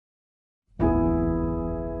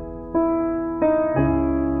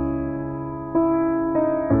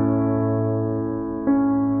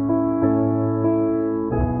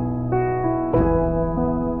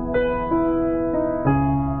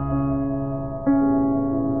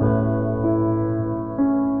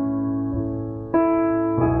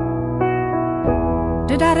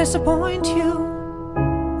disappoint you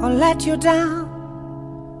or let you down?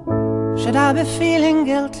 Should I be feeling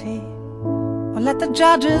guilty or let the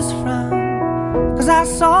judges frown? 'Cause I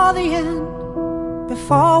saw the end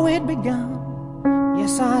before we'd begun.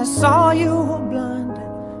 Yes, I saw you were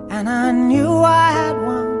blinded and I knew I had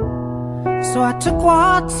won. So I took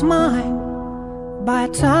what's mine by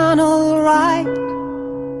eternal right,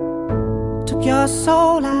 took your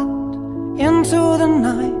soul out into the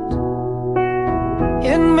night.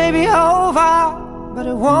 It may be over, but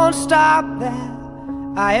it won't stop there.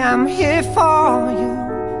 I am here for you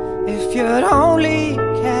if you'd only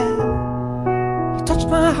care. You touched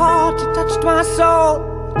my heart, you touched my soul,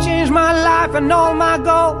 you changed my life and all my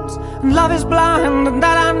goals. And love is blind, and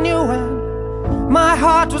that I knew when my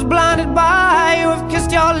heart was blinded by you. I've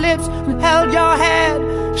kissed your lips and held your head,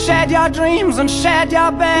 shared your dreams and shared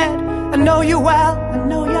your bed. I know you well, I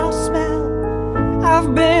know your smell, I've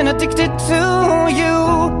been addicted to you.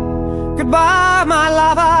 Goodbye, my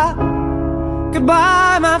lover,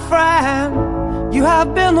 goodbye, my friend. You have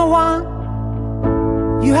been the one,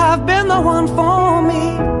 you have been the one for me.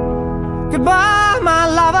 Goodbye, my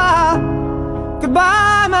lover,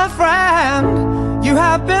 goodbye, my friend. You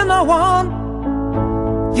have been the one,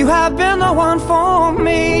 you have been the one for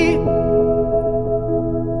me.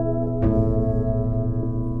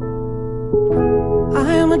 I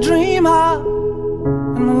am a dreamer,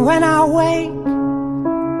 and when I wake,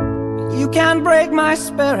 you can't break my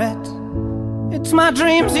spirit. It's my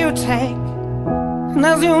dreams you take, and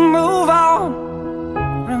as you move on,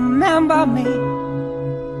 remember me,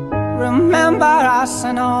 remember us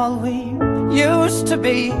and all we used to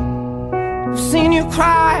be. I've seen you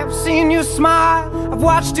cry, I've seen you smile, I've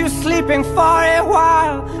watched you sleeping for a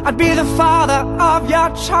while. I'd be the father of your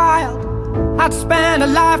child, I'd spend a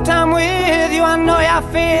lifetime with you. I know your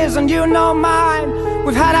fears and you know mine.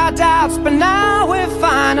 We've had our doubts, but now we're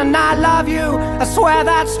fine. And I love you, I swear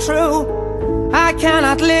that's true. I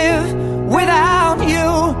cannot live without you.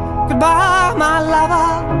 Goodbye, my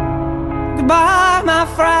lover, goodbye, my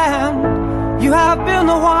friend. You have been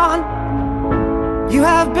the one, you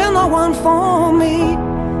have been the one for me.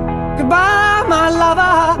 Goodbye, my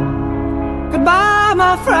lover, goodbye,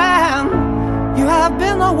 my friend. You have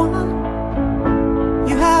been the one,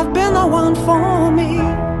 you have been the one for me.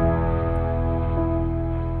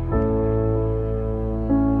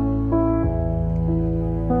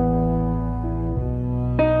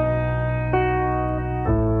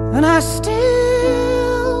 And I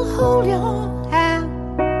still hold your hand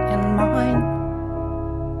in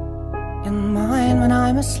mine when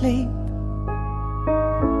I'm asleep.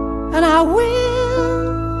 And I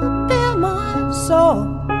will bare my soul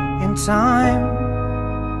in time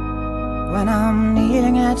when I'm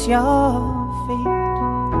kneeling at your feet.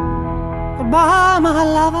 Goodbye, my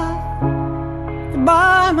lover,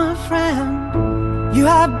 goodbye, my friend. You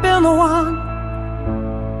have been the one,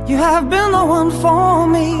 you have been the one for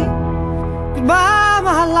me. Goodbye,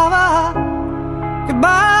 my lover,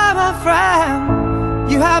 goodbye, my friend.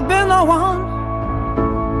 You have been the one,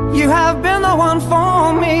 you have been the one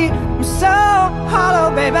for me. I'm so hollow,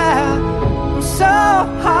 baby, I'm so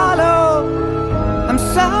hollow. I'm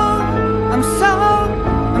so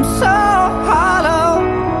hollow.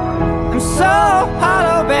 I'm so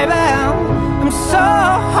hollow, baby, I'm so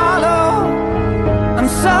hollow. I'm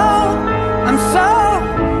so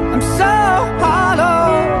hollow.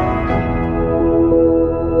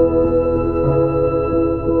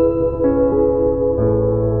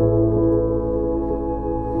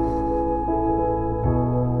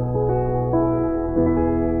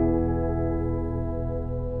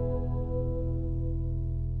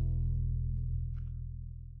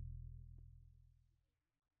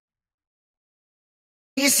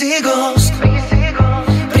 Crazy ghost.